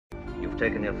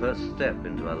taken your first step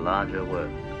into a larger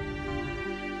world.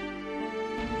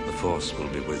 The Force will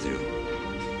be with you,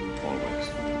 always.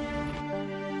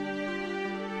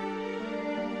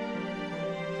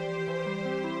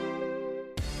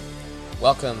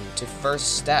 Welcome to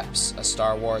First Steps, a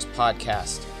Star Wars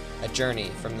podcast, a journey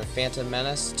from the Phantom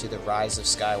Menace to the Rise of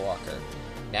Skywalker.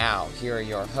 Now, here are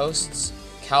your hosts,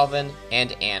 Calvin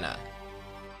and Anna.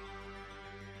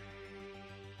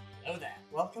 Hello there.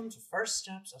 Welcome to First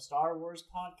Steps, a Star Wars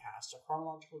podcast, a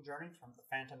chronological journey from the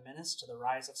Phantom Menace to the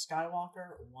Rise of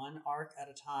Skywalker, one arc at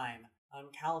a time. I'm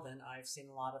Calvin. I've seen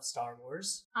a lot of Star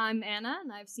Wars. I'm Anna,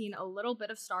 and I've seen a little bit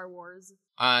of Star Wars.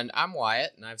 And I'm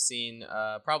Wyatt, and I've seen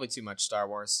probably too much Star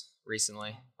Wars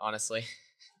recently, honestly.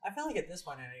 I feel like at this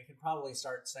point, Anna, you could probably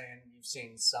start saying you've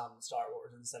seen some Star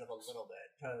Wars instead of a little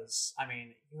bit, because, I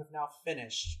mean, you have now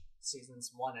finished seasons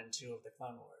 1 and 2 of the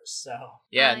Clone Wars, so...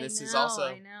 Yeah, and this is also...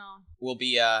 I know. We'll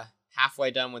be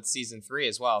halfway done with season 3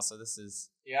 as well, so this is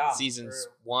seasons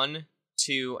 1,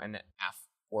 2, and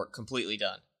we're completely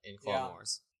done in Clone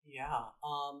Wars. Yeah,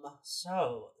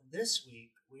 so this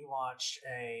week we watched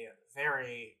a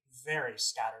very, very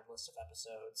scattered list of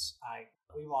episodes.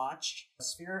 We watched a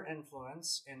Sphere of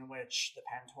Influence, in which the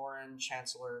Pantoran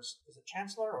Chancellor's... Is it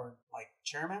Chancellor or,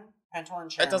 Chairman?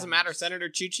 Pantoran Chairman. It doesn't matter. Senator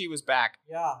Chuchi was back.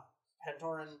 Yeah.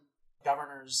 Pantoran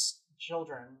Governor's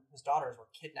children, his daughters, were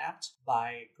kidnapped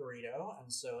by Greedo,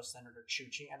 and so Senator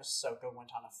Chuchi and Ahsoka went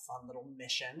on a fun little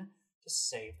mission to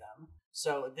save them.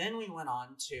 So then we went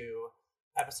on to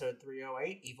Episode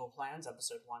 308, Evil Plans,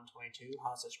 Episode 122,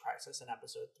 Hostage Crisis, and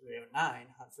Episode 309,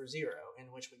 Hunt for Zero, in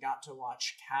which we got to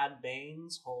watch Cad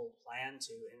Bane's whole plan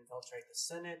to infiltrate the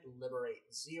Senate,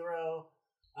 liberate Zero,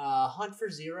 Hunt for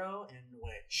Zero, in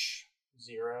which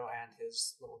Zero and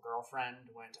his little girlfriend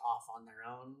went off on their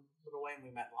own little way, and we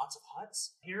met lots of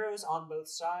Hutts. Heroes on Both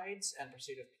Sides, and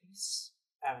Pursuit of Peace,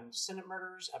 and Senate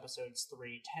Murders, episodes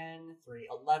 310,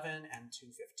 311, and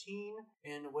 215,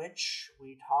 in which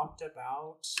we talked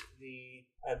about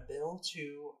a bill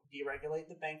to deregulate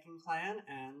the banking clan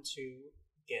and to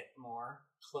get more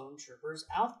clone troopers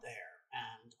out there,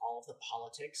 and all of the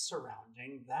politics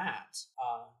surrounding that.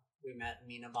 We met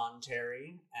Mina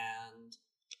Bonteri and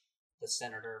the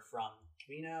senator from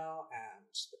Camino and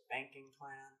the banking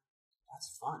clan.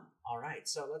 That's fun. All right,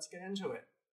 so let's get into it.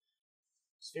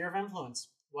 Sphere of Influence.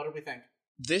 What do we think?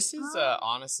 This is,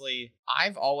 honestly,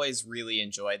 I've always really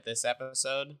enjoyed this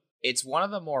episode. It's one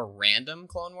of the more random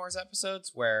Clone Wars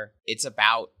episodes where it's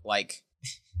about,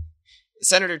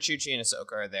 Senator Chuchi and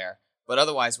Ahsoka are there. But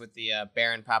otherwise, with the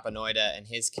Baron Papanoida and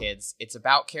his kids, it's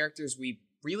about characters we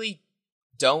really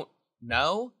don't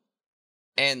know.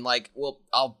 And,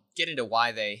 I'll get into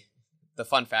why the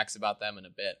fun facts about them in a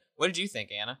bit. What did you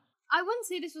think, Anna? I wouldn't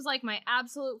say this was my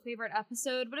absolute favorite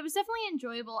episode, but it was definitely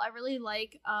enjoyable. I really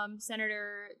like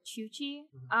Senator Chuchi.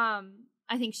 Mm-hmm.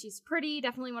 I think she's pretty.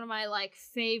 Definitely one of my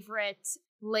favorite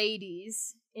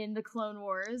ladies in the Clone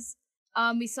Wars.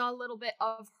 We saw a little bit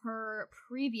of her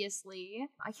previously.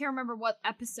 I can't remember what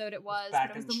episode it was, Back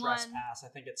but it was in the one. Trespass, I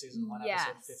think it's season 1, Yes.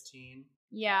 episode 15.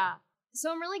 Yeah. So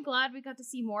I'm really glad we got to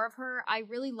see more of her. I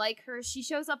really like her. She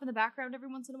shows up in the background every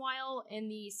once in a while in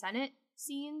the Senate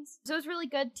scenes. So it's really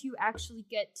good to actually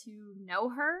get to know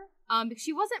her. Because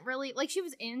she wasn't really, she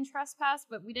was in Trespass,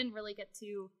 but we didn't really get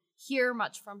to hear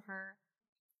much from her.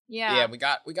 Yeah. Yeah, we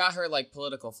got her,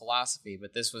 political philosophy,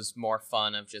 but this was more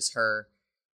fun of just her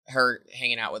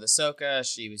hanging out with Ahsoka.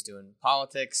 She was doing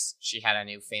politics. She had a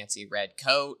new fancy red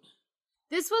coat.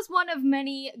 This was one of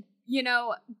many,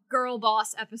 girl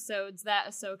boss episodes that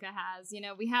Ahsoka has.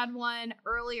 We had one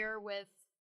earlier with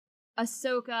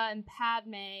Ahsoka and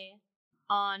Padme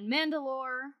on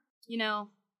Mandalore,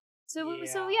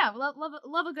 So yeah,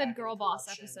 love a good Back girl in boss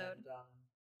Corruption episode. And,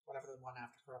 whatever the one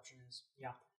after Corruption is.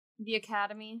 Yeah. The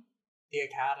Academy. The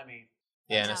Academy.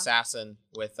 Yeah, an assassin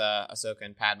with Ahsoka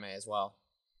and Padme as well.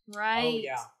 Right. Oh,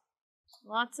 yeah.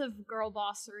 Lots of girl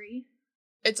bossery.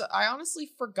 I honestly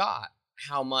forgot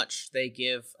how much they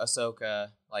give Ahsoka,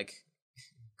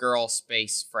 girl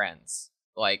space friends.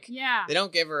 Yeah. They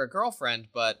don't give her a girlfriend,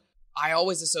 but I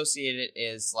always associate it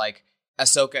as,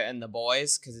 Ahsoka and the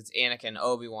boys, because it's Anakin,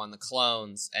 Obi-Wan, the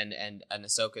clones, and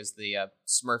Ahsoka's the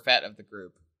Smurfette of the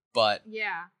group. But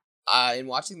yeah. In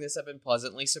watching this, I've been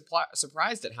pleasantly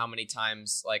surprised at how many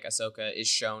times, Ahsoka is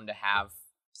shown to have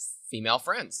female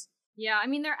friends. Yeah, I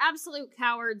mean, they're absolute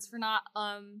cowards for not,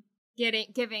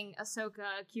 giving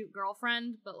Ahsoka a cute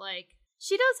girlfriend, but,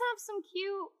 she does have some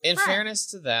cute In friends. fairness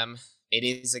to them, it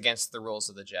is against the rules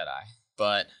of the Jedi.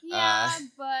 But yeah,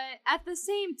 but at the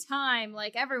same time,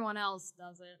 everyone else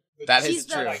does it. That she's is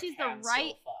true. She's the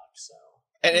right. So.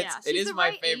 And yeah, it is the my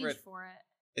right favorite. age for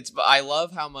it. I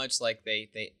love how much like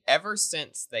they ever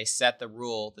since they set the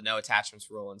no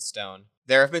attachments rule in stone,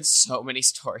 there have been so many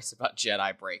stories about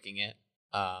Jedi breaking it.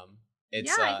 I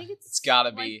think it's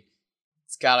gotta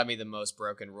be the most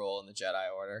broken rule in the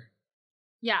Jedi Order.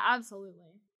 Yeah,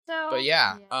 absolutely. So,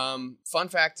 but fun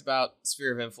fact about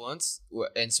Sphere of Influence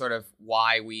and sort of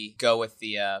why we go with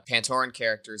the Pantoran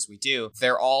characters we do.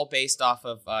 They're all based off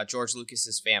of George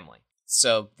Lucas's family.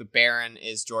 So the Baron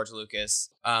is George Lucas.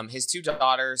 His two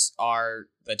daughters are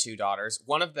the two daughters.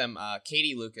 One of them,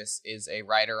 Katie Lucas, is a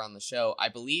writer on the show. I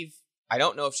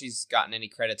don't know if she's gotten any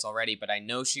credits already, but I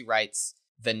know she writes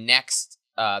the next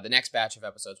batch of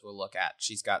episodes we'll look at.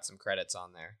 She's got some credits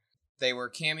on there. They were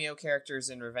cameo characters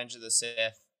in Revenge of the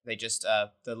Sith. They just,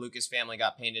 the Lucas family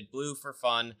got painted blue for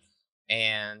fun,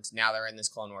 and now they're in this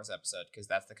Clone Wars episode, because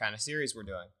that's the kind of series we're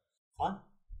doing. Fun.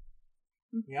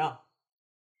 Yeah.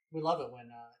 We love it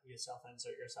when you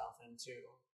self-insert yourself into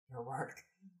your work.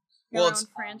 Your own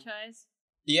franchise.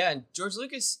 Yeah, and George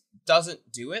Lucas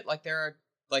doesn't do it. Like, there are,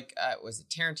 like, was it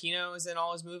Tarantino is in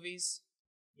all his movies?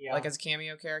 Yeah. Like, as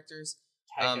cameo characters?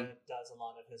 Taika does a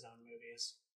lot of his own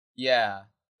movies. Yeah.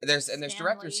 There's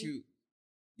directors who...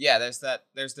 Yeah, there's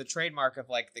the trademark of,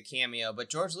 like, the cameo, but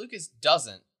George Lucas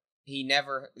doesn't.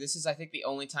 This is, I think, the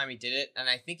only time he did it, and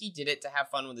I think he did it to have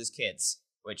fun with his kids,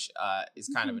 which is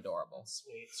kind of adorable.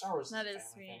 Sweet. Star Wars is a family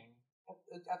thing.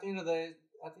 At the end of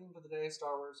the day,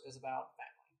 Star Wars is about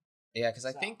family. Yeah, because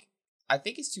I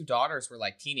think his two daughters were,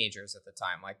 like, teenagers at the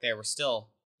time. Like,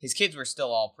 his kids were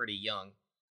still all pretty young.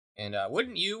 And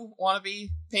wouldn't you want to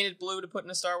be painted blue to put in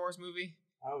a Star Wars movie?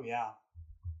 Oh, yeah.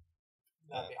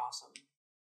 That'd be awesome.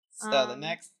 So the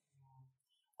next...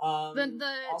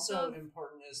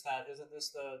 important is that isn't this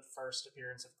the first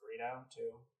appearance of Greedo,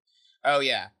 too? Oh,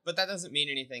 yeah. But that doesn't mean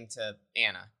anything to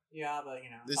Anna. Yeah, but,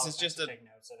 this is just take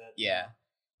notes of it. Yeah,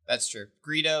 that's true.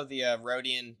 Greedo, the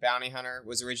Rodian bounty hunter,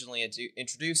 was originally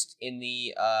introduced in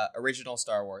the original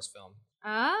Star Wars film.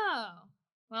 Oh.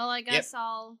 Well, I guess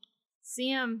I'll see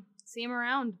him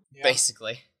around. Yeah.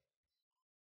 Basically.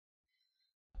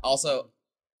 Also,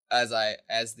 as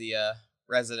the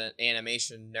resident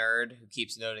animation nerd who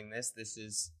keeps noting this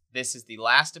is the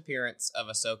last appearance of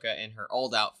Ahsoka in her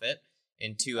old outfit.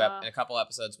 In a couple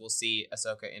episodes, we'll see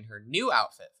Ahsoka in her new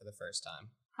outfit for the first time.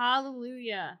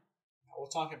 Hallelujah. We'll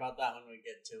talk about that when we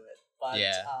get to it. But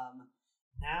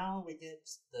now we get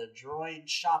the droid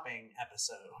shopping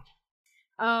episode.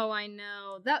 Oh, I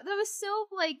know. That was so,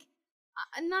 like,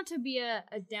 not to be a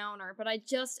downer, but I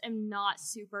just am not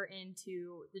super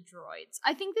into the droids.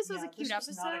 I think this was a cute episode.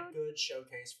 This was not a good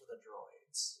showcase for the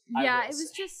droids. Yeah, it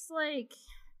was just like...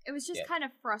 It was just kind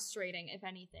of frustrating, if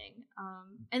anything.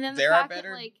 And then there fact are better.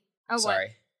 That, like,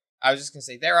 sorry, I was just gonna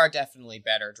say there are definitely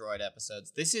better droid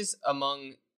episodes. This is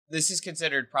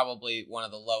considered probably one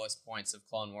of the lowest points of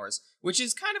Clone Wars, which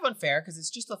is kind of unfair because it's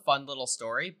just a fun little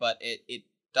story, but it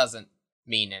doesn't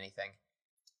mean anything.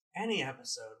 Any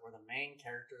episode where the main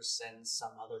character sends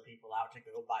some other people out to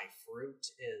go buy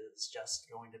fruit is just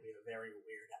going to be a very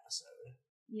weird episode.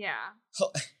 Yeah.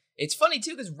 It's funny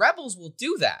too because Rebels will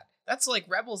do that. That's like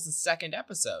Rebels' the second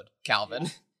episode, Calvin.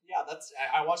 Yeah,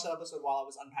 I watched that episode while I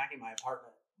was unpacking my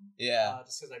apartment. Yeah.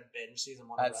 Just because I binged season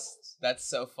 1 of Rebels. That's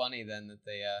so funny then that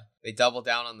they double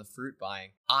down on the fruit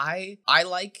buying. I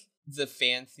like the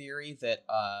fan theory that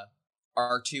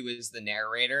R2 is the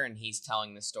narrator and he's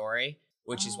telling the story,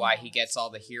 which is why he gets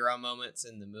all the hero moments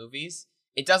in the movies.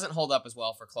 It doesn't hold up as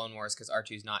well for Clone Wars because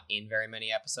R2's not in very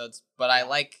many episodes, but I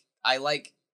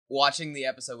like watching the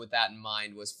episode with that in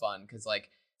mind was fun because,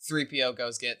 like,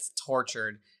 3PO gets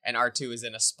tortured and R2 is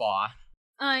in a spa.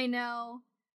 I know.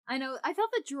 I thought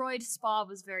the droid spa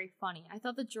was very funny. I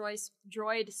thought the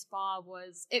droid spa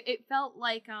was it felt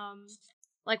like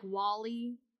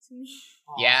WALL-E to me.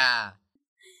 Yeah.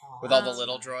 With all the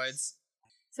little droids.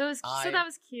 So that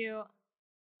was cute.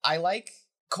 I like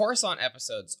Coruscant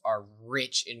episodes are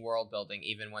rich in world building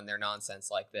even when they're nonsense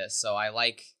like this. So I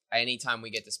like anytime we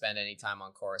get to spend any time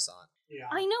on Coruscant. Yeah.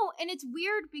 I know, and it's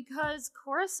weird because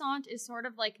Coruscant is sort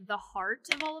of like the heart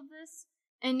of all of this,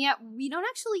 and yet we don't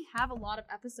actually have a lot of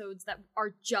episodes that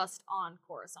are just on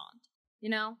Coruscant, you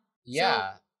know?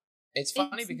 Yeah. So it's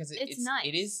funny because it's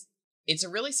nice. It's a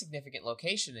really significant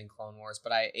location in Clone Wars,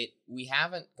 but we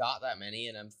haven't got that many,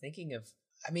 and I'm thinking of,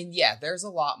 I mean, yeah, there's a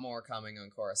lot more coming on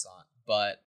Coruscant,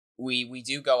 but we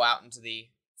do go out into the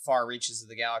far reaches of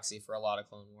the galaxy for a lot of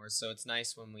Clone Wars, so it's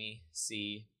nice when we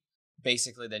see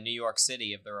basically the New York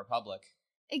City of the Republic.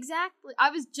 Exactly. I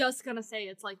was just gonna say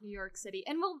it's like New York City,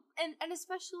 and and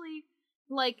especially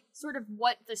like sort of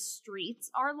what the streets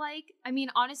are like. I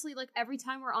mean, honestly, like every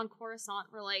time we're on Coruscant,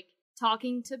 we're like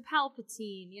talking to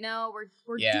Palpatine. You know,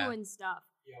 we're doing stuff.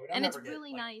 Yeah, we don't And ever it's get,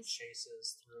 really like, nice.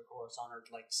 chases through Coruscant or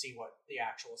like see what the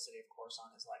actual city of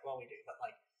Coruscant is like. Well, we do, but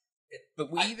like,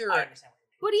 But we I either understand what you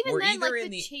mean. But even We're then, either like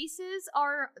in the the- chases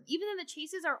are, even then the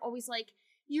chases are always like,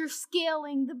 you're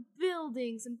scaling the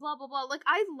buildings and blah blah blah. Like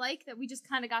I like that we just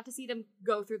kind of got to see them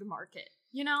go through the market.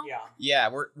 You know? Yeah,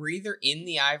 we're either in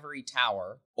the Ivory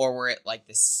Tower or we're at like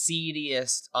the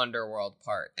seediest underworld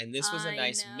part, and this was a I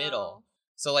nice know. middle.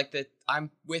 So like I'm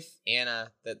with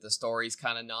Anna that the story's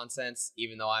kind of nonsense,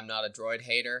 even though I'm not a droid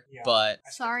hater. Yeah. But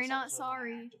I skipped Sorry, this not episode when I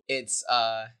sorry. had to- it's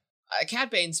Cad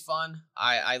Bane's fun.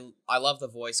 I love the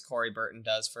voice Corey Burton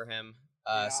does for him.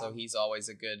 So Yeah. he's always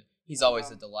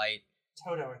a delight.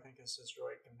 Toto, I think, is his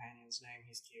droid companion's name.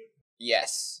 He's cute.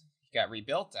 Yes, he got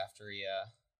rebuilt after he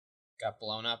got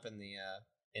blown up in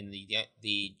the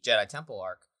Jedi Temple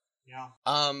arc. Yeah.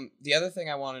 The other thing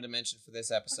I wanted to mention for this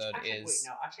episode Actually, is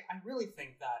Actually, I really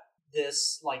think that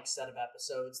this like set of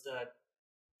episodes, the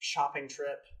shopping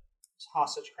trip,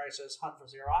 hostage crisis, hunt for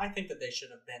Zero, I think that they should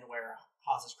have been where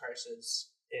hostage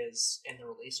crisis is in the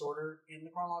release order, in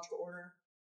the chronological order.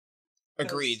 'Cause-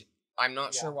 agreed. I'm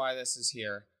not Yeah. sure why this is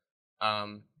here,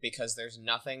 because there's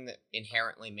nothing that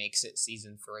inherently makes it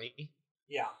season 3.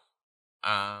 Yeah.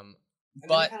 Um, And then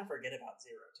but you kind of forget about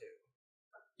Zero too.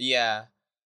 yeah,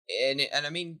 and I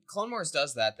mean, Clone Wars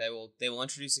does that. They will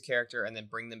introduce a character and then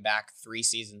bring them back 3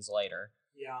 seasons later.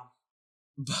 Yeah.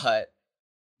 But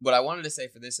what I wanted to say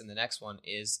for this and the next one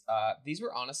is these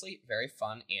were honestly very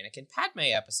fun Anakin Padme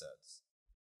episodes.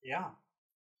 Yeah.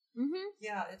 Mm-hmm.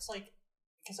 Yeah, it's like,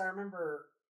 because I remember,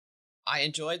 I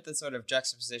enjoyed the sort of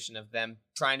juxtaposition of them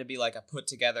trying to be like a put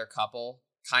together couple,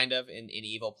 kind of in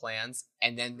evil plans,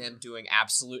 and then them doing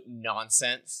absolute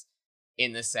nonsense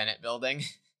in the Senate building.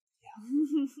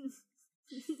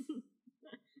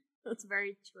 That's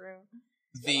very true.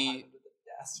 the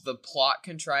the plot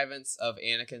contrivance of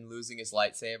Anakin losing his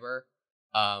lightsaber,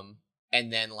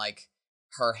 and then like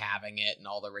her having it and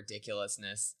all the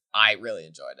ridiculousness. I really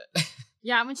enjoyed it.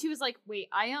 Yeah, when she was like, "Wait,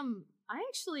 I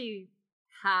actually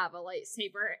have a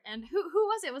lightsaber," and who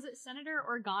was it? Was it Senator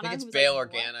Organa? I think it's who was Bail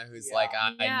like, "What?" Organa who's Yeah. like,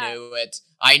 Yeah. I knew it.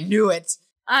 I knew it.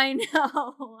 I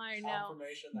know, I know.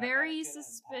 Confirmation that Very Anakin and Padme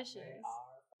suspicious. are-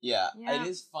 Yeah, Yeah. it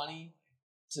is funny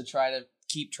to try to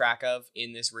keep track of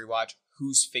in this rewatch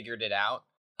who's figured it out,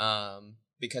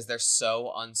 because they're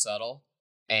so unsubtle,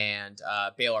 and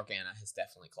Bail Organa has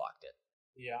definitely clocked it.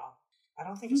 Yeah. I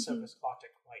don't think Ahsoka's clocked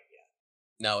it quite yet.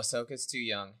 No, Ahsoka's too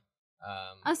young.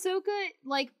 Ahsoka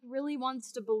like really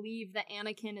wants to believe that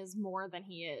Anakin is more than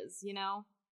he is, you know?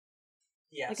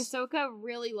 Yes. Like Ahsoka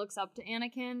really looks up to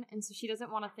Anakin, and so she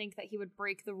doesn't want to think that he would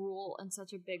break the rule in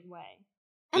such a big way.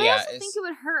 And Yeah, I also think it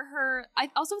would hurt her. I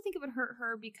also think it would hurt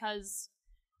her because,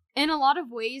 in a lot of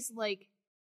ways, like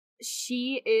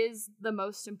she is the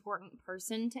most important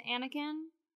person to Anakin,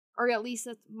 or at least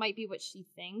that might be what she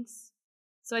thinks.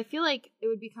 So I feel like it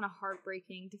would be kind of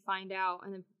heartbreaking to find out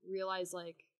and then realize,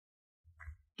 like,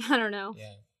 I don't know.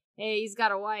 Yeah. Hey, he's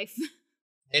got a wife.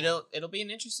 It'll be an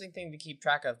interesting thing to keep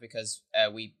track of because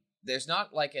there's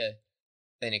not like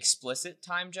an explicit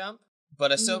time jump,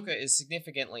 but Ahsoka is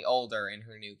significantly older in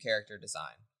her new character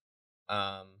design.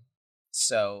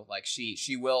 So like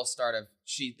she will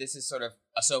this is sort of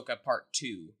Ahsoka part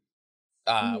 2,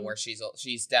 where she's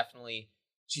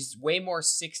way more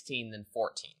 16 than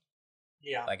 14.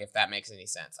 Yeah. Like if that makes any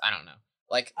sense, I don't know.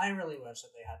 Like I really wish that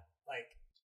they had, like,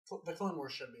 the Clone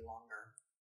Wars should be longer.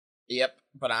 yep,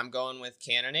 but I'm going with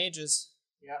canon ages.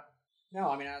 Yep. No,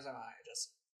 I mean, as am I.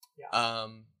 Just, yeah.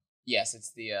 Yes,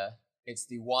 it's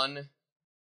the one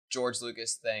George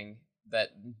Lucas thing that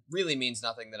really means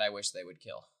nothing that I wish they would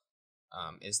kill.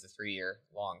 Is the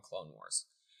 3-year-long Clone Wars.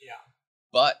 Yeah.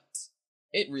 But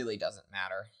it really doesn't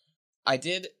matter. I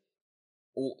did,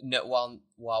 while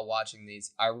watching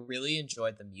these, I really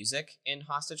enjoyed the music in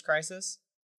Hostage Crisis.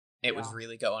 It was Yeah.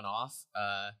 really going off,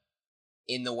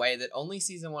 in the way that only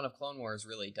season 1 of Clone Wars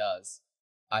really does.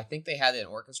 I think they had an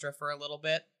orchestra for a little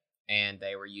bit, and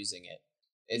they were using it,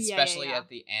 especially yeah. at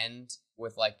the end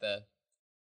with like the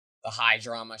high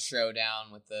drama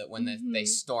showdown with when they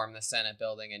storm the Senate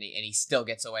building, and he still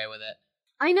gets away with it.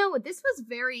 I know this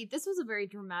was a very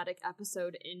dramatic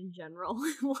episode in general.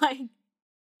 Like,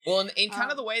 Well, in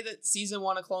kind of the way that season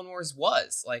 1 of Clone Wars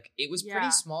was, like it was Yeah. pretty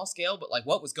small scale, but like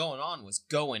what was going on was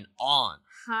going on.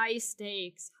 high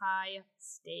stakes.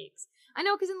 I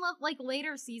know, because in like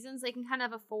later seasons, they can kind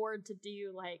of afford to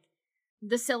do like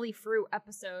the silly fruit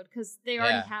episode because they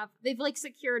already they've like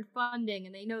secured funding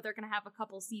and they know they're gonna have a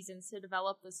couple seasons to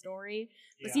develop the story.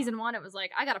 But Yeah. season 1, it was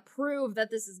like, I gotta prove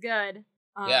that this is good.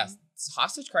 Yeah,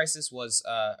 Hostage Crisis was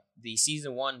the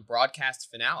season 1 broadcast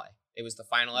finale. It was the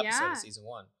final episode Yeah. of season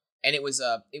 1, And it was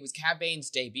Cad Bane's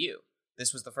debut.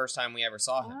 This was the first time we ever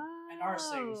saw him. And Aurra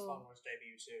Singh's Clone Wars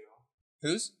debut too.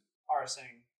 Whose? Aurra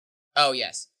Singh. Oh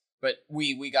yes, but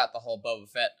we got the whole Boba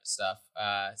Fett stuff.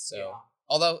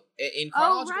 Although in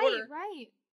chronological order, right.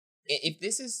 if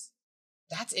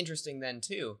that's interesting then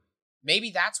too.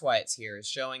 Maybe that's why it's here, is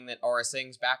showing that Aurra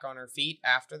Singh's back on her feet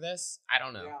after this. I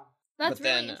don't know. Yeah. That's But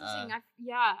really then, interesting.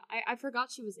 I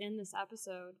forgot she was in this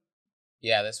episode.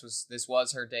 Yeah, this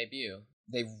was her debut.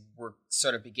 They were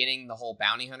sort of beginning the whole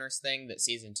bounty hunters thing that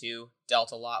season 2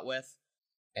 dealt a lot with,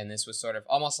 and this was sort of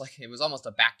almost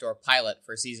a backdoor pilot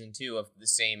for season 2 of the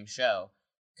same show,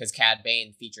 because Cad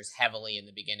Bane features heavily in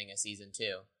the beginning of season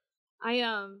 2. I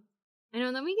know.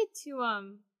 And then we get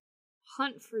to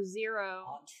Hunt for Zero.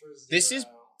 Hunt for Zero.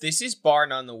 This is bar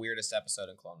none the weirdest episode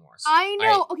in Clone Wars. I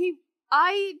know. Okay,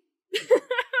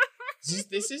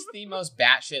 This is the most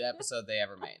batshit episode they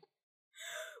ever made.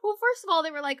 Well, first of all,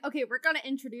 they were like, okay, we're gonna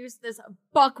introduce this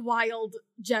buck wild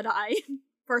Jedi.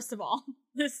 First of all,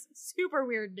 this super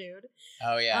weird dude.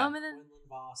 Oh yeah. And then Quinlan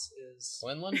Vos is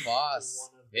Quinlan Vos.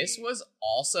 one of This the- was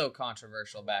also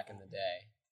controversial back in the day.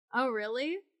 oh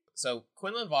really? So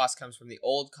Quinlan Vos comes from the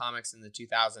old comics in the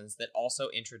 2000s that also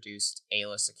introduced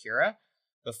Ayla Secura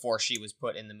before she was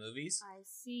put in the movies. I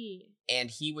see. And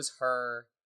he was her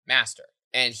master.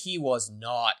 And he was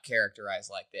not characterized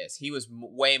like this. He was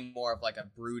way more of like a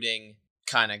brooding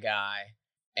kind of guy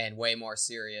and way more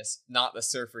serious. Not the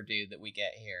surfer dude that we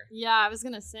get here. Yeah, I was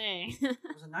gonna say. It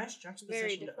was a nice Very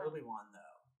juxtaposition to different. Obi-Wan,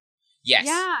 though. Yes.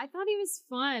 Yeah, I thought he was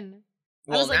fun.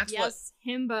 Well, I was and like, yes,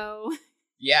 himbo.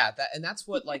 Yeah, that's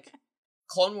what, like,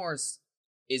 Clone Wars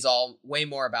is all way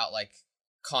more about, like,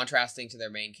 contrasting to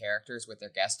their main characters with their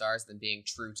guest stars than being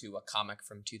true to a comic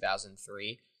from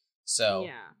 2003. So,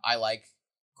 Yeah. I like...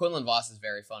 Quinlan Vos is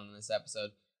very fun in this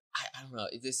episode. I don't know,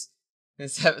 this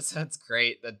episode's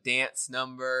great. The dance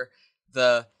number,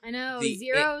 I know, the-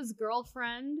 Zero's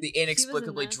girlfriend. the she was in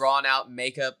inexplicably this. drawn out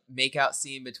makeout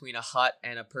scene between a hut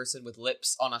and a person with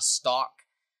lips on a stalk.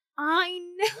 I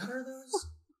know. What are those?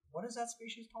 What is that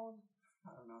species called?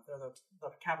 I don't know. They're the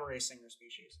cabaret singer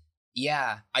species.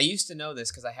 Yeah, I used to know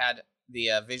this because I had the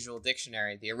visual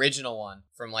dictionary, the original one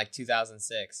from like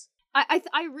 2006.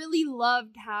 I really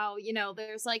loved how,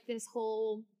 there's like this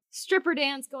whole stripper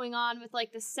dance going on with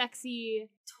like the sexy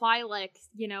Twi'lek,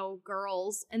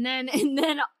 girls, and then I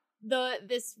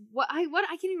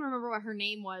can't even remember what her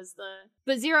name was.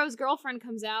 But Zero's girlfriend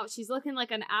comes out. She's looking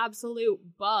like an absolute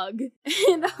bug,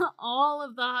 and all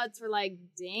of the huts were like,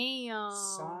 "Damn."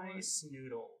 Cy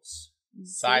Snoodles.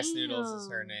 Cy Snoodles is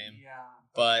her name. Yeah.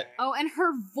 But- okay. Oh, and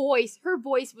her voice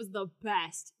was the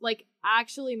best. Like,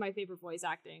 actually, my favorite voice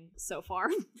acting so far.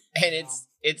 And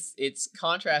it's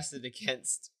contrasted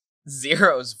against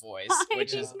Zero's voice, I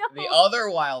which is know. the other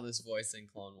wildest voice in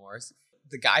Clone Wars.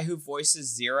 The guy who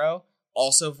voices Zero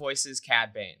also voices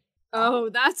Cad Bane. Oh,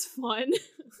 that's fun.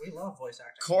 We love voice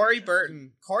acting.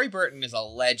 Corey Burton is a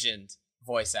legend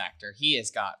voice actor. He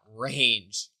has got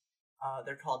range.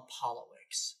 They're called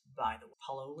Polowigs, by the way.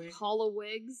 Polowig?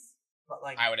 Holowigs. But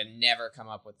like I would have never come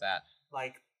up with that.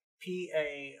 like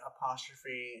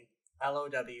PA''LOWICK.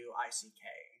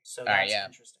 So All right, that's yeah.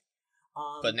 interesting.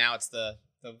 But now it's the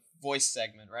voice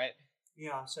segment, right?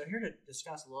 Yeah, so here to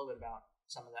discuss a little bit about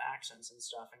some of the accents and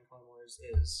stuff in Clone Wars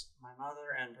is my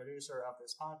mother and producer of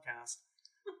this podcast,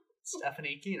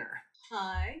 Stephanie Keener.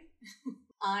 Hi,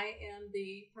 I am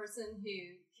the person who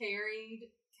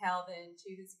carried Calvin to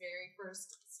his very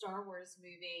first Star Wars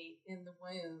movie in the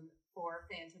womb for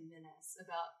Phantom Menace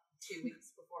about 2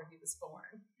 weeks before he was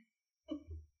born.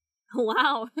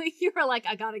 Wow. You were like,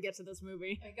 I gotta get to this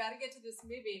movie. I gotta get to this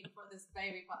movie before this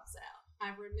baby pops out.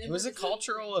 I remember It was a this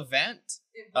cultural movie. event,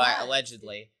 It was.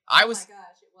 allegedly. Oh my gosh,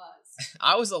 it was.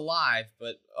 I was alive,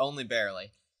 but only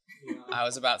barely. Yeah. I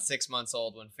was about 6 months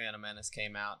old when Phantom Menace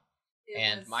came out, It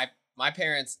and was- my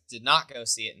parents did not go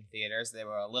see it in theaters. They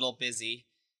were a little busy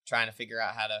trying to figure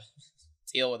out how to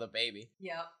deal with a baby.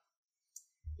 Yep.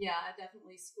 Yeah, I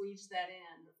definitely squeezed that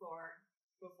in before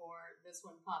this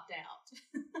one popped out.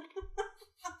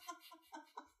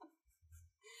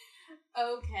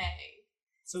 Okay.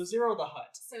 So Zero the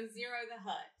Hutt. So Zero the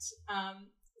Hutt.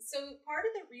 So part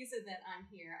of the reason that I'm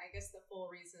here, I guess the full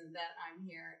reason that I'm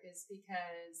here, is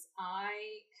because I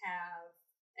have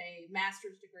a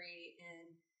master's degree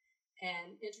in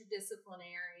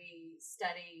interdisciplinary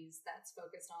studies that's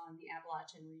focused on the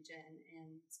Appalachian region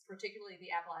and particularly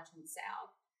the Appalachian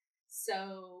South.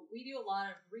 So we do a lot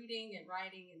of reading and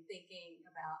writing and thinking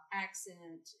about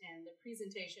accent and the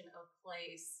presentation of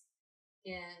place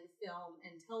in film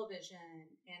and television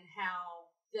and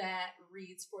how that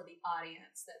reads for the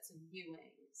audience that's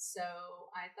viewing.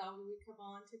 So I thought I would come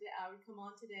on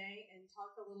today and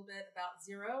talk a little bit about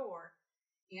Zero, or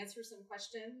answer some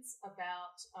questions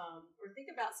about, or think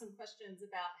about some questions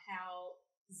about how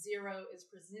Zero is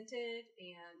presented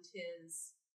and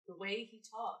the way he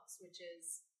talks, which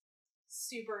is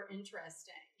super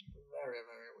interesting. Very,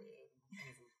 very weird.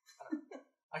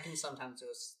 I can sometimes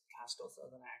do a Coastal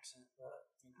Southern accent,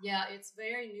 but Yeah, it's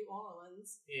very New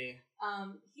Orleans. Yeah.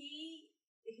 I'm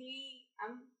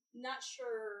not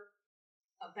sure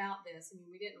about this. I mean,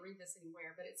 we didn't read this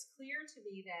anywhere, but it's clear to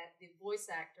me that the voice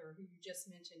actor who you just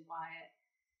mentioned, Wyatt,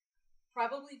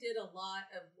 probably did a lot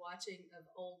of watching of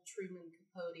old Truman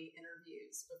Capote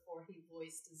interviews before he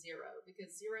voiced Zero,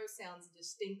 because Zero sounds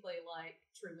distinctly like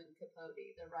Truman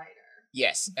Capote, the writer.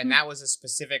 Yes, and that was a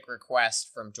specific request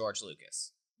from George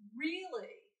Lucas.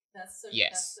 Really? That's so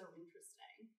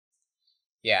interesting.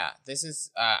 Yeah, this is,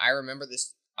 I remember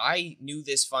this, I knew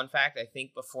this fun fact, I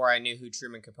think, before I knew who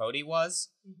Truman Capote was,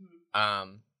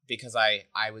 because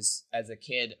I was, as a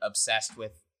kid, obsessed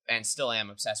with, and still am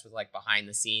obsessed with, like, behind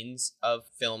the scenes of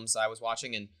films I was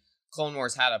watching, and Clone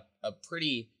Wars had a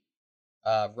pretty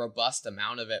robust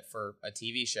amount of it for a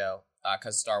TV show,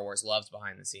 because Star Wars loves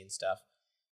behind the scenes stuff.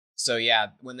 So yeah,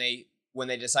 when they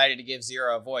decided to give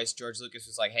Zero a voice, George Lucas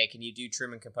was like, hey, can you do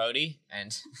Truman Capote?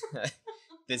 And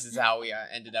this is how we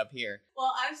ended up here.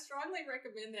 Well, I strongly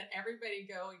recommend that everybody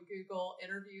go and Google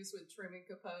interviews with Truman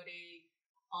Capote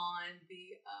on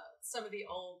the some of the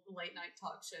old late night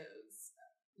talk shows.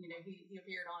 You know, he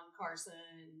appeared on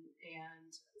Carson and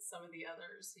some of the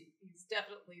others. He's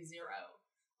definitely Zero.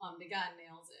 The guy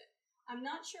nails it. I'm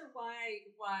not sure why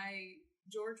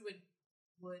George would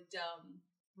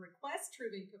request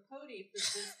Truman Capote for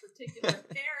this particular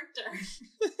character.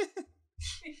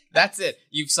 That's it.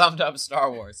 You've summed up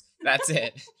Star Wars. That's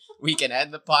it. We can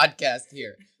end the podcast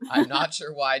here. I'm not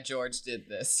sure why George did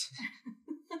this.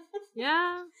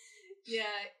 Yeah. Yeah,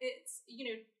 it's, you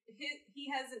know, he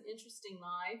has an interesting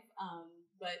life,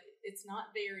 but it's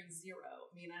not very Zero.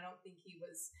 I mean, I don't think he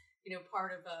was, you know,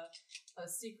 part of a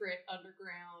secret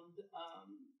underground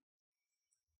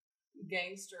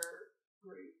gangster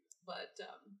group. But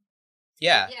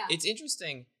yeah, it's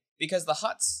interesting because the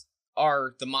Hutts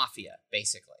are the mafia,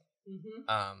 basically.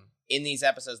 In these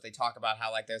episodes, they talk about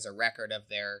how, like, there's a record of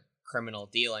their criminal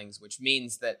dealings, which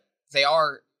means that they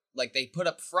are, like, they put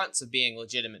up fronts of being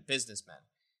legitimate businessmen.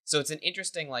 So it's an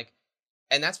interesting, like,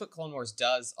 and that's what Clone Wars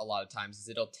does a lot of times, is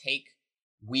it'll take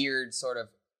weird sort of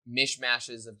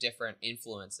mishmashes of different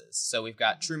influences. So we've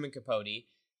got Truman Capote,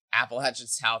 Appalachian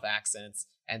South accents,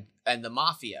 and the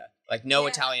mafia, like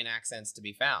Italian accents to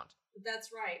be found.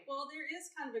 That's right. Well, there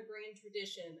is kind of a grand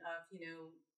tradition of, you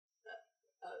know,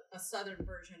 a southern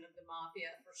version of the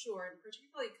mafia for sure, and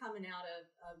particularly coming out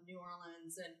of New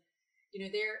Orleans. And, you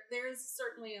know, there is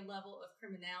certainly a level of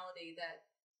criminality that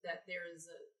there is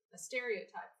a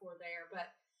stereotype for there.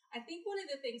 But I think one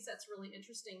of the things that's really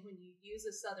interesting when you use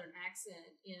a southern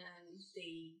accent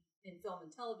in film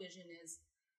and television is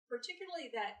particularly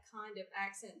that kind of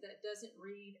accent that doesn't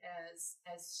read as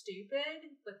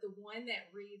stupid, but the one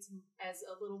that reads as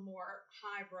a little more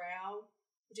highbrow,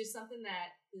 which is something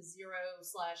that the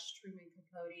Zero/Truman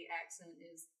Capote accent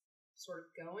is sort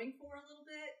of going for a little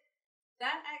bit.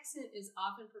 That accent is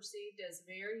often perceived as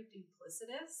very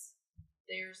duplicitous.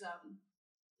 There's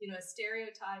you know, a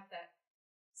stereotype that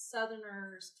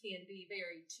Southerners can be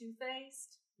very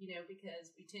two-faced, you know,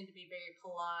 because we tend to be very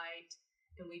polite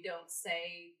and we don't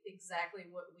say exactly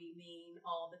what we mean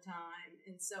all the time.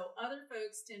 And so other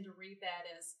folks tend to read that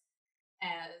as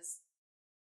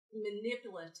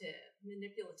manipulative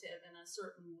in a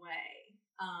certain way.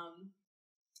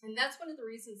 And that's one of the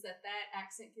reasons that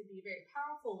accent can be very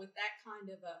powerful with that kind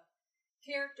of a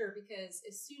character, because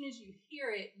as soon as you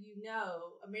hear it, you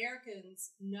know,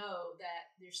 Americans know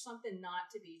that there's something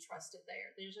not to be trusted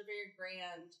there. There's a very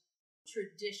grand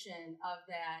tradition of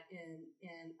that in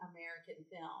American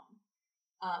film.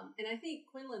 And I think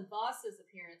Quinlan Voss's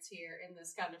appearance here in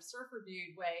this kind of surfer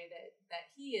dude way that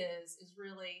he is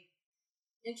really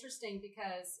interesting,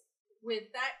 because with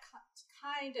that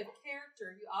kind of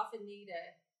character, you often need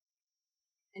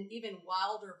an even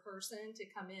wilder person to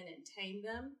come in and tame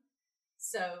them.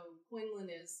 So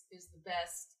Quinlan is the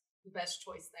best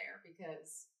choice there,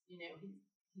 because, you know,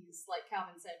 he's, like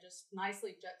Calvin said, just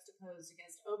nicely juxtaposed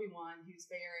against Obi-Wan, who's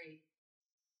very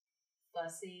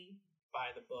fussy.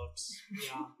 By the books.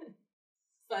 Yeah.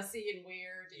 Fussy and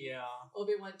weird. And yeah.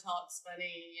 Obi-Wan talks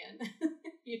funny, and,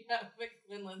 you know, but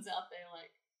Quinlan's out there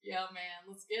like, yeah, man,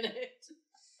 let's get it.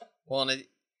 Well, and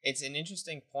it's an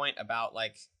interesting point about,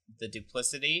 like, the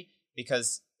duplicity,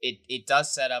 because it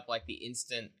does set up like the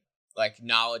instant like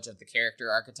knowledge of the character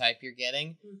archetype you're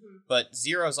getting. But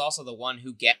Zero's also the one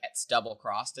who gets double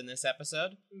crossed in this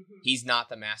episode. He's not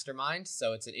the mastermind,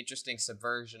 so it's an interesting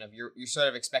subversion of you're sort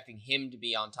of expecting him to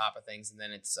be on top of things, and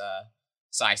then it's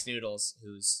Cy Snoodles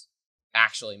who's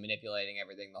actually manipulating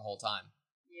everything the whole time.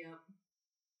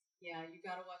 Yeah, you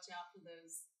got to watch out for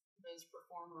those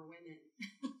performer women.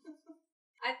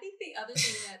 I think the other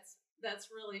thing that's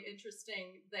really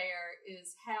interesting there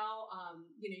is how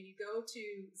you go to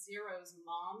Zero's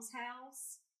mom's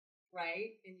house,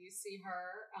 right, and you see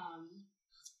her.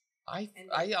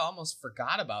 I almost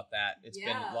forgot about that. It's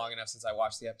been long enough since I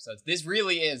watched the episodes. This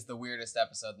really is the weirdest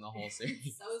episode in the whole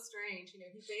series. So strange.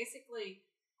 He basically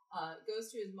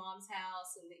goes to his mom's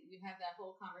house, and you have that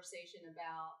whole conversation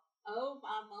about, oh,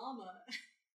 my mama.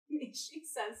 She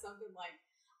says something like,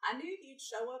 I knew you'd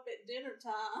show up at dinner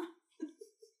time.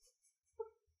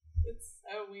 It's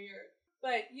so weird.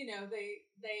 But,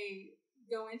 they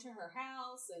go into her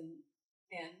house, and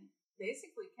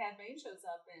basically Cad Bane shows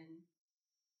up and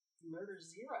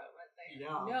murders Zero right there.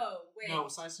 Yeah. No, wait.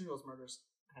 No, Cy Snoodles murders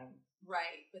him.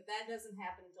 Right, but that doesn't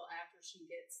happen until after she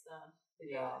gets the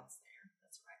goods there.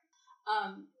 That's right.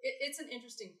 It's an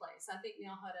interesting place. I think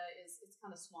Nal Hutta it's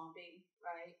kind of swampy,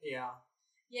 right? Yeah.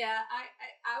 Yeah,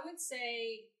 I would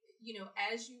say,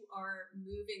 as you are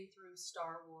moving through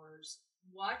Star Wars,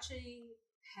 watching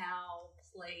how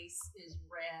place is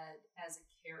read as a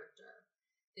character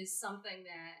is something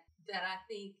that I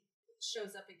think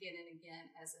shows up again and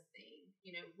again as a theme.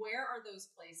 Where are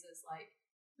those places? Like,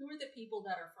 who are the people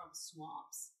that are from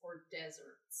swamps or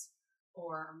deserts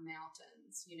or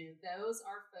mountains? Those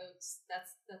are folks,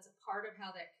 that's a part of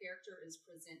how that character is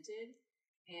presented.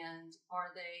 And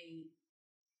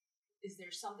is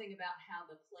there something about how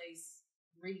the place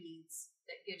reads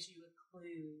that gives you a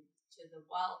clue to the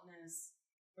wildness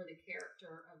or the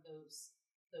character of those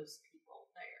people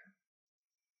there?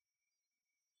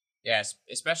 Yes,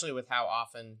 especially with how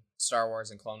often Star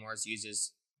Wars and Clone Wars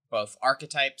uses both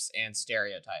archetypes and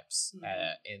stereotypes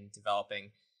in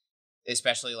developing,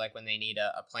 especially like when they need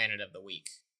a planet of the week.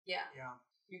 Yeah.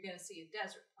 You're going to see a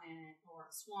desert planet or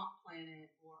a swamp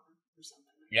planet or something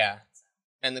like that. So.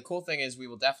 And the cool thing is we're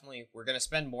going to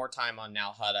spend more time on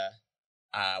Nal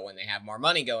Hutta when they have more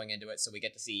money going into it, so we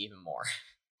get to see even more.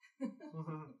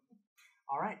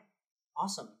 All right.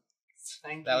 Awesome.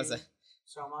 Thank you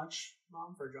so much,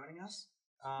 Mom, for joining us.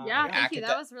 Thank you.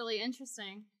 That was really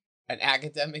interesting. An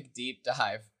academic deep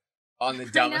dive on the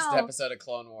dumbest episode of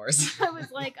Clone Wars. I was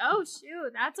like, oh,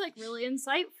 shoot, that's like really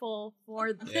insightful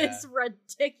for this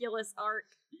ridiculous arc.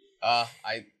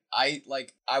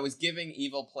 I was giving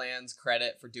Evil Plans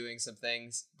credit for doing some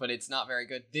things, but it's not very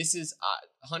good. This is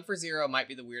Hunt for Zero might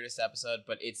be the weirdest episode,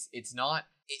 but it's not.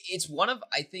 It's one of,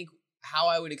 I think, how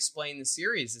I would explain the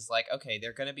series is like, okay,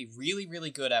 they're going to be really, really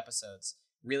good episodes,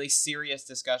 really serious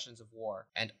discussions of war,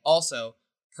 and also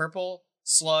Purple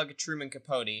Slug Truman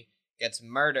Capote gets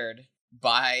murdered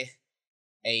by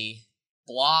a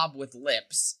blob with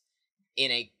lips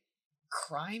in a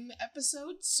crime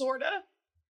episode, sorta.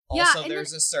 Also,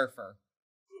 there's a surfer.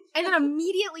 And then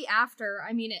immediately after,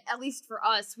 I mean, at least for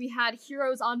us, we had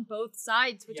Heroes on Both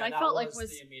Sides, which I felt like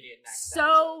was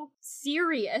so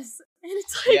serious. And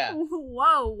it's like,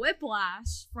 whoa,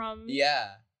 whiplash from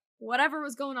whatever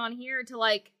was going on here to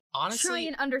like honestly try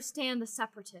and understand the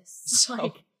Separatists.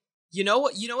 So, you know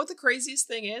what the craziest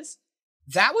thing is?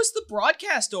 That was the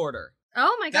broadcast order.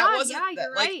 Oh my god,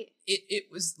 you're right. It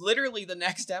was literally the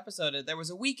next episode. There was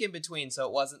a week in between, so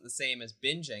it wasn't the same as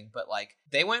binging, but like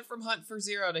they went from Hunt for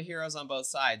Zero to Heroes on Both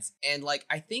Sides. And like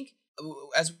I think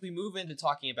as we move into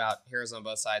talking about Heroes on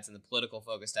Both Sides and the political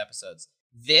focused episodes,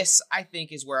 this I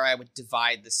think is where I would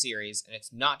divide the series, and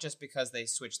it's not just because they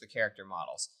switch the character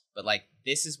models, but like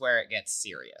this is where it gets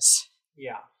serious.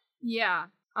 Yeah.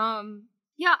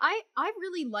 I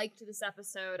really liked this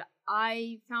episode.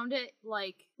 I found it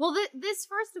like, well, this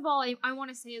first of all, I want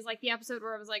to say is like the episode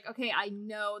where I was like, okay, I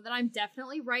know that I'm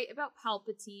definitely right about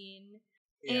Palpatine,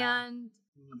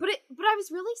 but I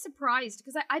was really surprised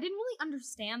because I didn't really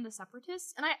understand the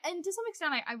Separatists, and to some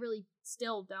extent I really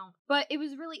still don't. But it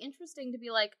was really interesting to be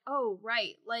like, oh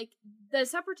right, like the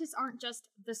Separatists aren't just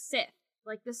the Sith,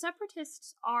 like the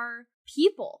Separatists are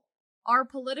people, are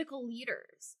political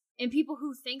leaders. And people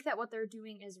who think that what they're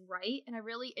doing is right. And I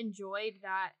really enjoyed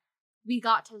that we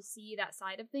got to see that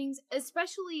side of things,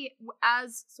 especially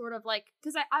as sort of like,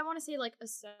 because I want to say like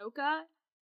Ahsoka.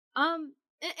 And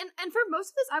for most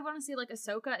of this, I want to say like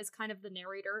Ahsoka is kind of the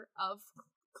narrator of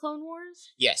Clone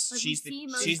Wars. Yes, like, she's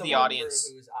the audience.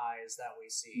 Through whose eyes that we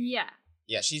see.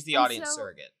 Yeah, she's the audience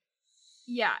surrogate.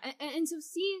 Yeah, and so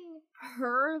seeing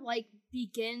her like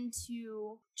begin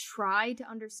to try to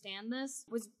understand this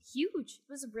was huge.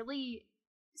 It was really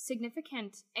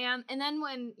significant. And then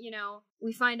when,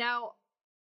 we find out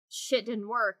shit didn't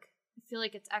work, I feel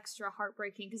like it's extra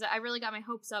heartbreaking because I really got my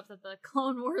hopes up that the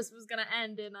Clone Wars was gonna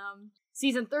end in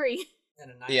season 3.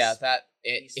 And a nice, Yeah,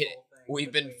 peaceful thing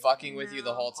we've been between fucking with you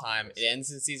the whole time. Congress. It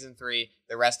ends in season 3.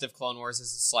 The rest of Clone Wars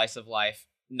is a slice of life.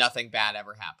 Nothing bad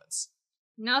ever happens.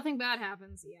 Nothing bad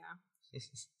happens, yeah.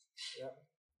 Yep.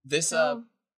 This So-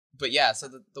 but yeah, so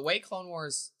the way Clone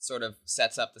Wars sort of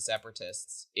sets up the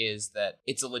Separatists is that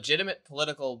it's a legitimate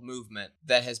political movement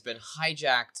that has been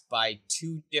hijacked by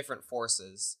two different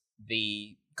forces.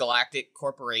 The Galactic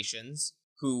Corporations,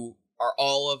 who are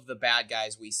all of the bad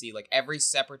guys we see. Like, every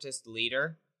Separatist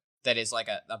leader that is like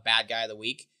a bad guy of the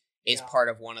week is Yeah. part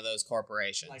of one of those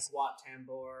corporations. Like Wat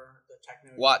Tambor, the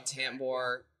techno. Wat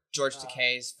Tambor, George Uh,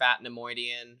 Takei's Fat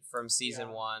Nemoidian from season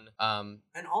yeah. 1.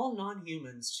 And all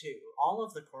non-humans too. All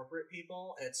of the corporate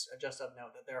people. It's just of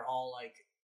note that they're all like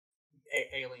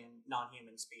alien,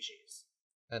 non-human species.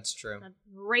 That's true.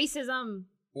 Racism.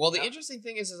 Well, the Yeah. interesting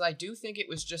thing is I do think it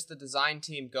was just the design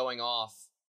team going off.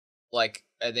 Like,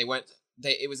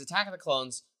 it was Attack of the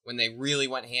Clones when they really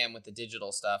went ham with the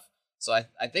digital stuff. So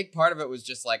I think part of it was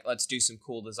just like, let's do some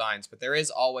cool designs. But there is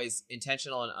always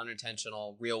intentional and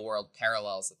unintentional real world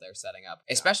parallels that they're setting up,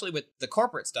 especially with the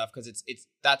corporate stuff, because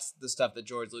that's the stuff that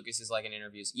George Lucas is like in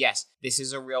interviews. Yes, this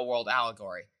is a real world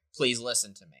allegory. Please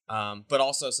listen to me. But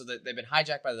also so that they've been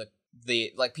hijacked by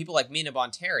the like people like Mina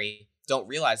Bonteri don't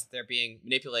realize that they're being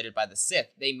manipulated by the Sith.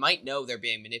 They might know they're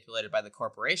being manipulated by the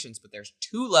corporations, but there's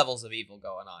two levels of evil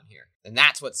going on here, and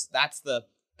that's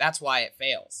why it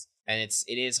fails. And it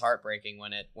is heartbreaking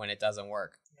when it doesn't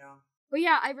work. Yeah. But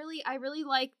yeah, I really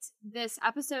liked this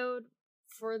episode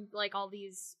for like all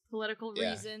these political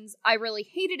Yeah. reasons. I really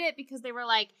hated it because they were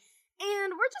like,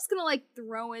 and we're just gonna like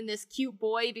throw in this cute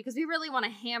boy because we really want to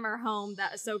hammer home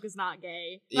that Ahsoka's not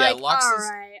gay. Yeah, like, Lux all is-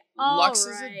 right, Lux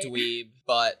all is a right. dweeb,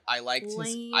 but I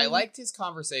Lame. liked his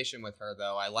conversation with her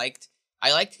though. I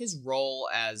liked his role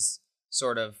as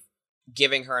sort of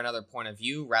giving her another point of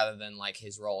view rather than like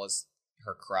his role as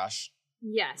her crush.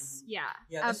 Yes, Mhm. yeah,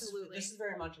 Yeah, absolutely. This is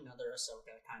very much another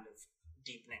Ahsoka kind of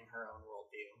deepening her own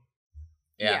worldview.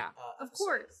 Yeah. of episode.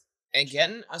 course. And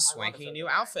getting I a swanky love new Ahsoka.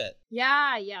 outfit.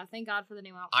 Yeah. Thank God for the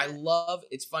new outfit.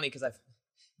 It's funny because I've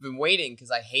been waiting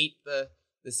because I hate the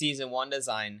season 1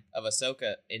 design of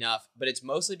Ahsoka enough, but it's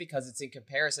mostly because it's in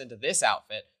comparison to this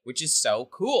outfit, which is so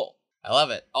cool. I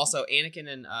love it. Also, Anakin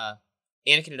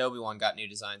and Obi-Wan got new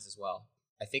designs as well.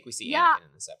 I think we see Yeah. Anakin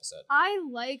in this episode. I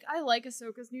like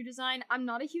Ahsoka's new design. I'm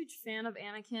not a huge fan of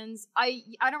Anakin's. I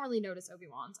don't really notice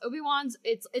Obi-Wan's. Obi-Wan's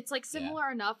it's like similar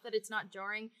enough that it's not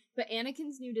jarring, but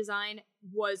Anakin's new design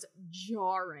was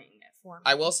jarring for me.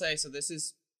 I will say, so this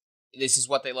is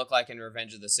what they look like in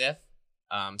Revenge of the Sith.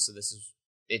 So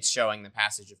it's showing the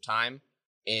passage of time,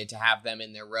 and to have them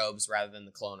in their robes rather than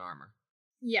the clone armor.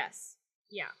 Yes.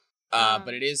 Yeah.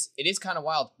 But it is kind of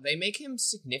wild. They make him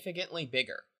significantly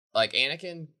bigger. Like,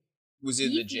 Anakin was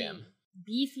in the gym.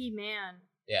 Beefy man.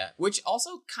 Yeah, which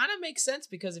also kind of makes sense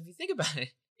because if you think about it,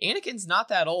 Anakin's not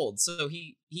that old, so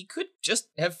he could just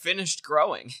have finished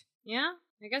growing. Yeah,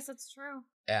 I guess that's true.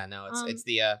 Yeah, no, it's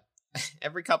the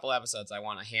every couple episodes I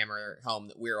want to hammer home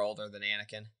that we're older than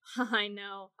Anakin. I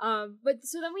know. But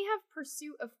so then we have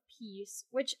Pursuit of Peace,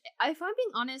 which, if I'm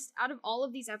being honest, out of all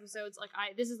of these episodes, like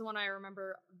this is the one I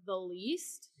remember the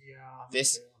least. Yeah. me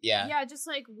This, too. yeah, Yeah, just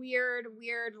like weird,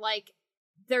 like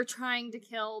they're trying to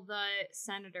kill the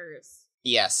senators.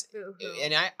 yes, Boo-hoo.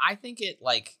 and I think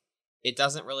it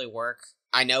doesn't really work.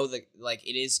 I know that like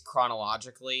it is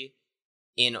chronologically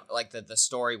in like the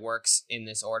story works in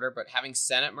this order, but having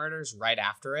Senate murders right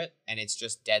after it and it's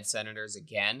just dead senators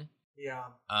again, Yeah.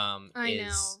 I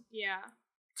is know. Yeah.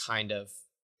 kind of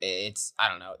I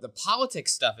don't know. The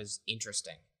politics stuff is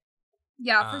interesting,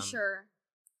 Yeah, for Um, sure.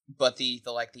 but the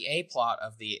A plot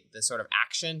of the sort of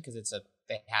action, because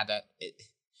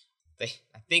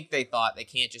I think they thought they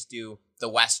can't just do the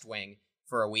West Wing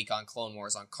for a week on Clone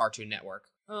Wars on Cartoon Network.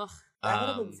 Ugh. That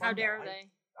would've been Um, fun, How dare though.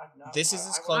 they? This is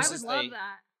as would- close I as would love they-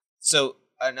 that. So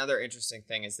another interesting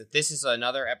thing is that this is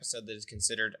another episode that is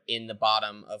considered in the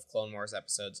bottom of Clone Wars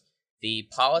episodes. The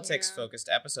politics-focused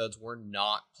episodes were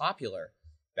not popular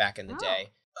back in the Oh. day.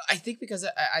 I think because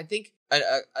I think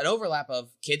an overlap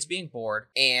of kids being bored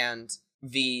and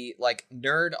the like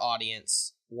nerd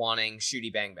audience wanting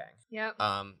shooty bang bang. Yep.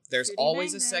 There's Shooty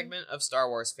always bang a bang. segment of Star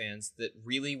Wars fans that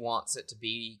really wants it to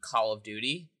be Call of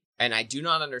Duty, and I do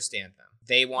not understand them.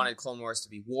 they wanted Clone Wars to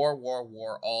be war, war,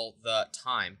 war all the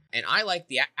time. And I liked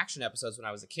the action episodes when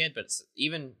I was a kid, but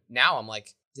even now I'm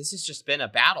like, this has just been a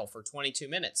battle for 22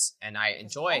 minutes, and I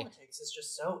enjoy. Politics is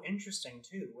just so interesting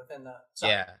too within the.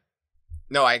 Yeah.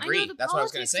 No, I I agree. know, That's what I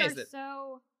was going to say. Is that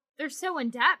they're so in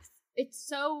depth. It's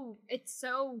so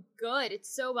good.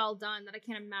 It's so well done that I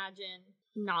can't imagine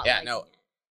not. Yeah, liking no.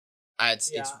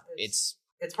 it.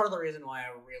 It's part of the reason why I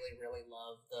really, really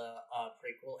love the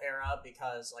prequel era,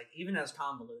 because like even as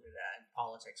convoluted and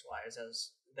politics wise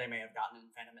as they may have gotten in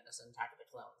Phantom Menace and Attack of the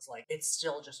Clones, like it's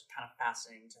still just kind of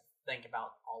fascinating to think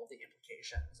about all of the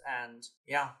implications. And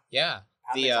yeah,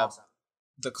 Padme's awesome.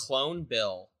 The clone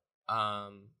bill,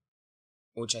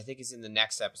 which I think is in the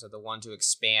next episode, the one to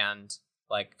expand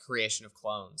like creation of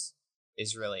clones,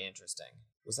 is really interesting.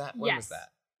 Was that when was that?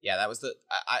 Yeah, that was the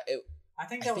I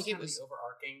think that was kind of the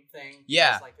overarching thing.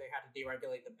 Yeah. Like they had to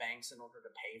deregulate the banks in order to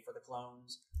pay for the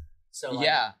clones. So like,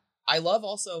 yeah, I love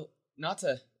also not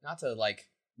to like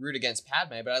root against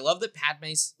Padme, but I love that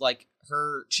Padme's like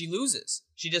she loses.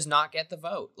 She does not get the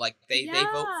vote. Like they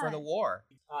vote for the war.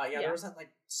 There was that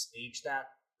like speech that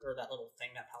little thing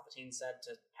that Palpatine said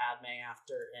to Padme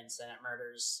after in Senate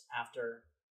Murders after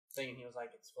saying he was like,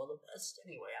 it's for the best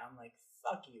anyway. I'm like,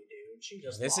 fuck you, dude. She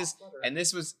just this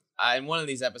was in one of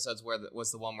these episodes where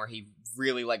was the one where he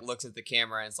really like looks at the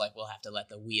camera and it's like, we'll have to let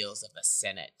the wheels of the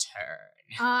Senate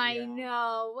turn. I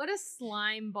know. What a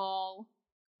slime ball.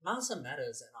 Masa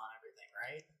Meta's in on everything,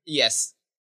 right? Yes,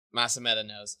 Masa Meta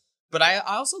knows. But I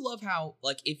also love how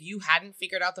like if you hadn't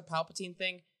figured out the Palpatine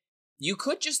thing, you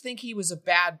could just think he was a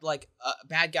bad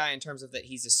guy in terms of that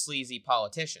he's a sleazy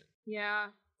politician. Yeah,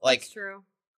 like that's true.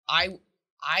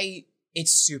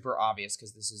 It's super obvious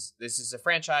because this is a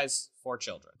franchise for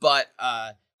children. But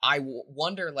I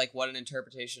wonder like what an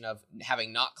interpretation of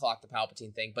having not clocked the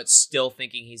Palpatine thing, but still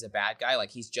thinking he's a bad guy,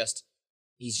 like he's just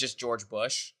George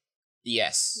Bush.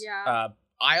 Yes. Yeah.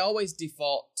 I always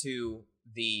default to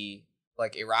the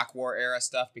like Iraq War era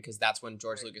stuff because that's when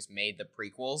George Lucas made the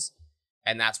prequels,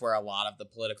 and that's where a lot of the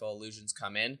political allusions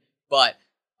come in. But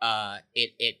a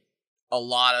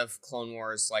lot of Clone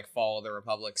Wars like Fall of the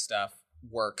Republic stuff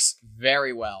works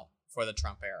very well for the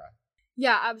Trump era.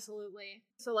 Yeah, absolutely.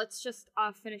 So let's just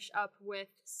finish up with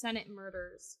Senate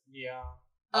Murders. Yeah.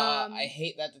 I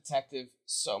hate that detective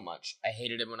so much. I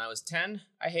hated him when I was 10.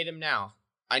 I hate him now.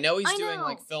 I know he's doing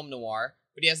like film noir,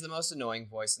 but he has the most annoying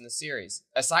voice in the series.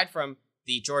 Aside from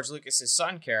the George Lucas's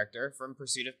son character from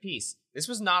Pursuit of Peace. This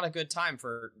was not a good time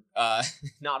for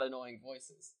not annoying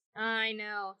voices. I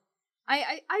know. But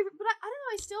I don't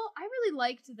know, I really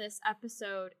liked this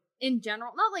episode in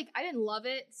general. Not like I didn't love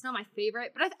it. It's not my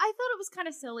favorite, but I thought it was kind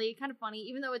of silly, kind of funny,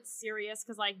 even though it's serious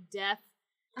because like death.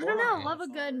 I don't know. Love a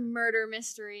good murder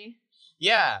mystery.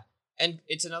 Yeah, and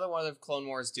it's another one of Clone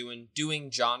Wars doing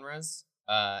genres,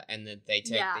 and that they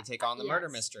take on the murder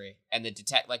mystery and the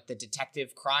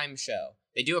detective crime show.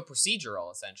 They do a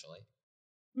procedural essentially.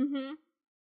 Mm-hmm.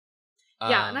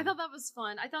 Yeah, and I thought that was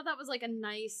fun. I thought that was like a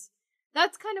nice.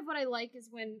 That's kind of what I like is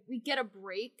when we get a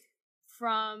break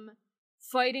from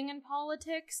fighting in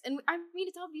politics, and I mean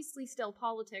it's obviously still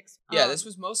politics. Yeah, this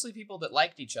was mostly people that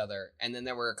liked each other, and then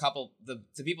there were a couple the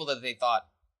people that they thought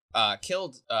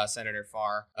killed Senator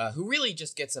Farr, who really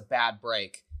just gets a bad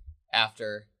break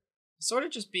after sort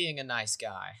of just being a nice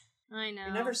guy. I know.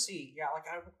 We never see,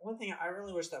 one thing I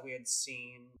really wish that we had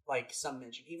seen, like, some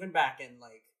mention, even back in,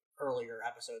 like, earlier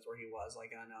episodes where he was,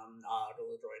 like, on,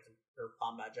 Duel of Droids or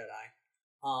Combat Jedi.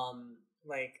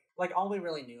 Like, all we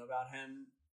really knew about him,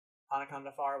 Anakin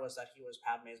Dafar, was that he was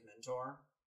Padme's mentor,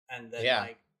 and then,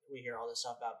 like, we hear all this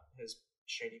stuff about his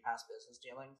shady past business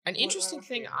dealings. An interesting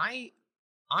thing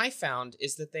I found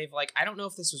is that they've, like, I don't know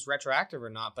if this was retroactive or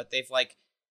not, but they've, like,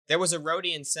 there was a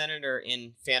Rodian senator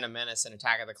in Phantom Menace and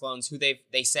Attack of the Clones who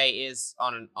they say is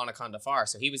on Anakin Dafar,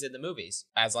 so he was in the movies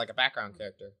as like a background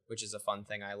character, which is a fun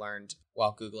thing I learned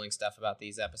while Googling stuff about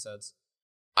these episodes.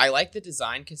 I like the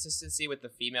design consistency with the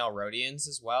female Rodians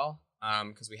as well,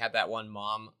 because we had that one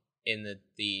mom in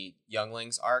the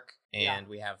Younglings arc, and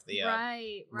we have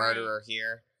the murderer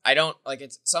here. I don't, like,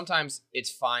 it's sometimes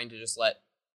it's fine to just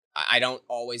I don't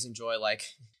always enjoy, like,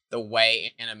 the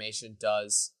way animation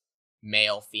does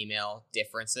male-female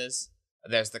differences.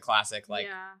 There's the classic, like,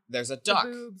 there's a duck,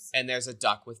 and there's a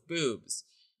duck with boobs.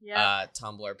 Yeah.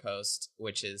 Tumblr post,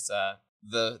 which is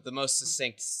the most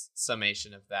succinct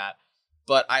summation of that.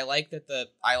 But I like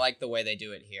the way they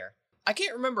do it here. I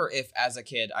can't remember if, as a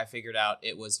kid, I figured out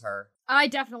it was her. I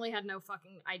definitely had no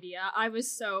fucking idea. I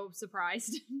was so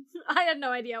surprised. I had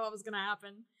no idea what was gonna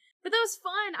happen. But that was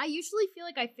fun. I usually feel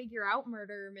like I figure out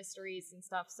murder mysteries and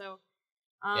stuff, so...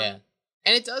 yeah.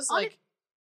 And it does,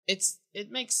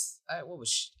 it makes what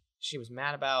was she was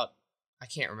mad about? I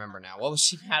can't remember now. What was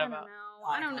she mad about?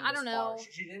 I don't know.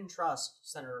 She didn't trust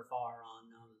Senator Farr on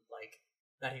like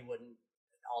that he wouldn't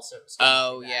also.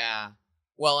 Oh yeah.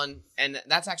 Well, and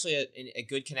that's actually a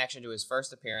good connection to his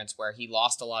first appearance, where he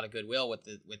lost a lot of goodwill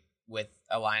with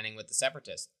aligning with the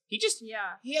Separatists. He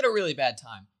had a really bad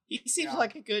time. He seems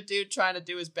like a good dude trying to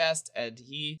do his best, and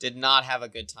he did not have a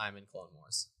good time in Clone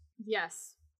Wars.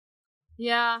 Yes.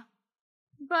 Yeah.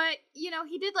 But, he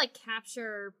did,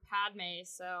 capture Padme,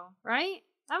 so, right?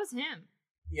 That was him.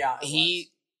 Yeah,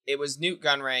 it was Newt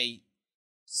Gunray's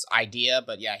idea,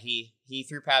 but yeah, he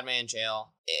threw Padme in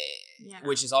jail,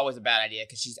 which is always a bad idea,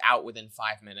 because she's out within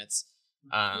 5 minutes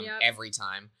every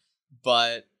time.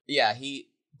 But, yeah,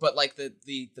 But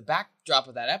the backdrop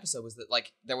of that episode was that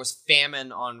there was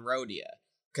famine on Rhodia,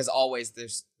 because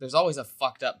there's always a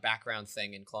fucked up background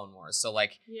thing in Clone Wars. So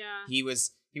he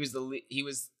was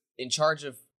in charge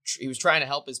of, he was trying to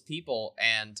help his people,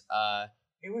 and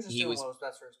he was just doing what was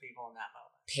best for his people in that moment.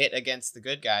 Pit against the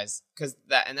good guys,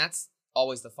 that's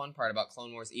always the fun part about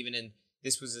Clone Wars. Even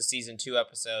this was a season 2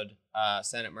 episode,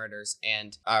 Senate Murders,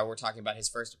 and we're talking about his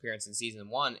first appearance in season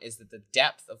 1. Is that the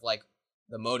depth of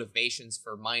the motivations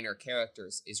for minor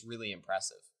characters is really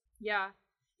impressive. Yeah.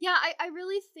 I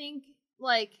really think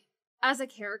as a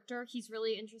character, he's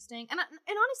really interesting. And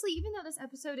honestly, even though this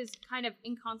episode is kind of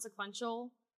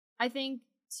inconsequential, I think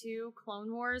to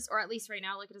Clone Wars, or at least right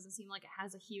now, it doesn't seem like it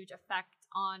has a huge effect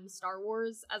on Star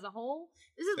Wars as a whole.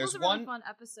 Was a really fun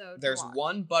episode. There's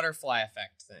one butterfly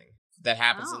effect thing that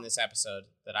happens in this episode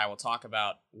that I will talk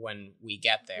about when we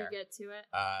get there. We get to it.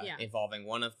 Involving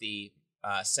one of the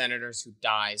senators who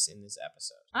dies in this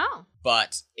episode. Oh.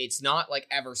 But it's not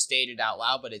ever stated out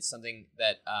loud, but it's something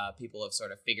that people have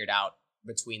sort of figured out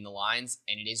between the lines,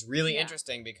 and it is really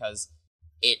interesting because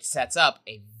it sets up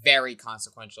a very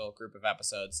consequential group of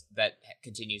episodes that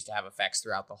continues to have effects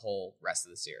throughout the whole rest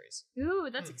of the series. Ooh,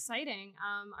 that's exciting.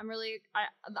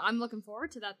 I'm looking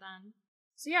forward to that then.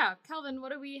 So yeah, Kelvin,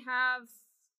 what do we have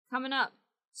coming up?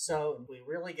 So we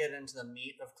really get into the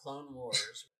meat of Clone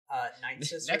Wars. Night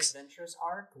Sisters Ventress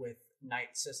arc with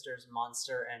Night Sisters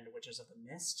Monster and Witches of the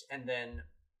Mist, and then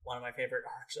one of my favorite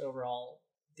arcs overall,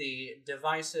 the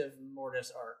divisive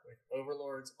Mortis arc with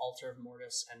Overlords, Altar of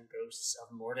Mortis, and Ghosts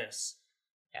of Mortis.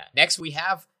 Yeah. Next we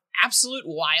have absolute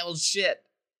wild shit.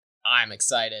 I'm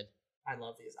excited. I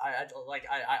love these. I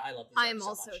love these. I am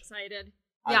also excited.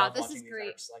 Yeah, this is great.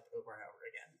 Arcs, over and over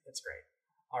again. It's great.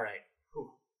 All right.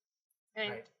 Whew. Okay.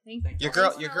 All right. Thank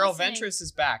you. Your girl Ventress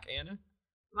is back, Anna.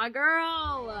 My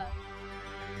girl!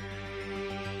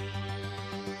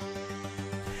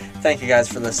 Thank you guys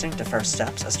for listening to First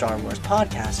Steps, a Star Wars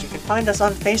podcast. You can find us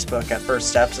on Facebook at First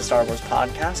Steps, a Star Wars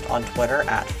podcast, on Twitter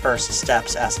at First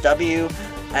Steps SW,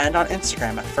 and on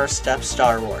Instagram at First Steps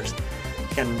Star Wars. You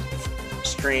can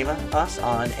stream us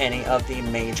on any of the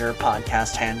major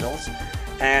podcast handles,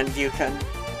 and you can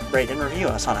rate and review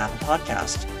us on Apple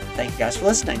Podcasts. Thank you guys for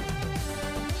listening.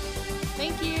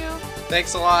 Thank you.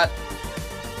 Thanks a lot.